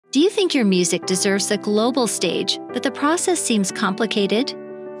Do you think your music deserves a global stage, but the process seems complicated?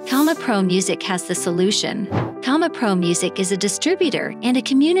 KAMAPRO Music has the solution. KAMAPRO Music is a distributor and a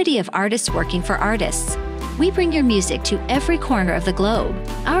community of artists working for artists. We bring your music to every corner of the globe.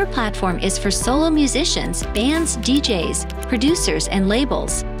 Our platform is for solo musicians, bands, DJs, producers, and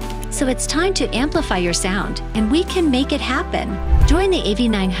labels. So it's time to amplify your sound, and we can make it happen. Join the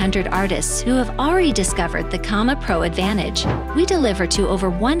AV900 artists who have already discovered the KAMAPRO advantage. We deliver to over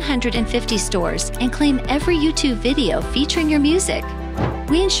 150 stores and claim every YouTube video featuring your music.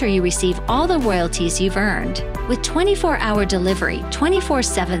 We ensure you receive all the royalties you've earned. With 24-hour delivery,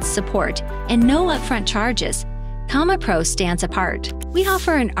 24/7 support, and no upfront charges, KAMAPRO stands apart. We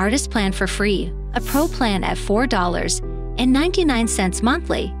offer an artist plan for free, a pro plan at $4.99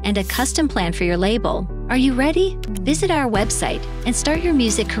 monthly, and a custom plan for your label. Are you ready? Visit our website and start your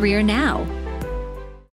music career now.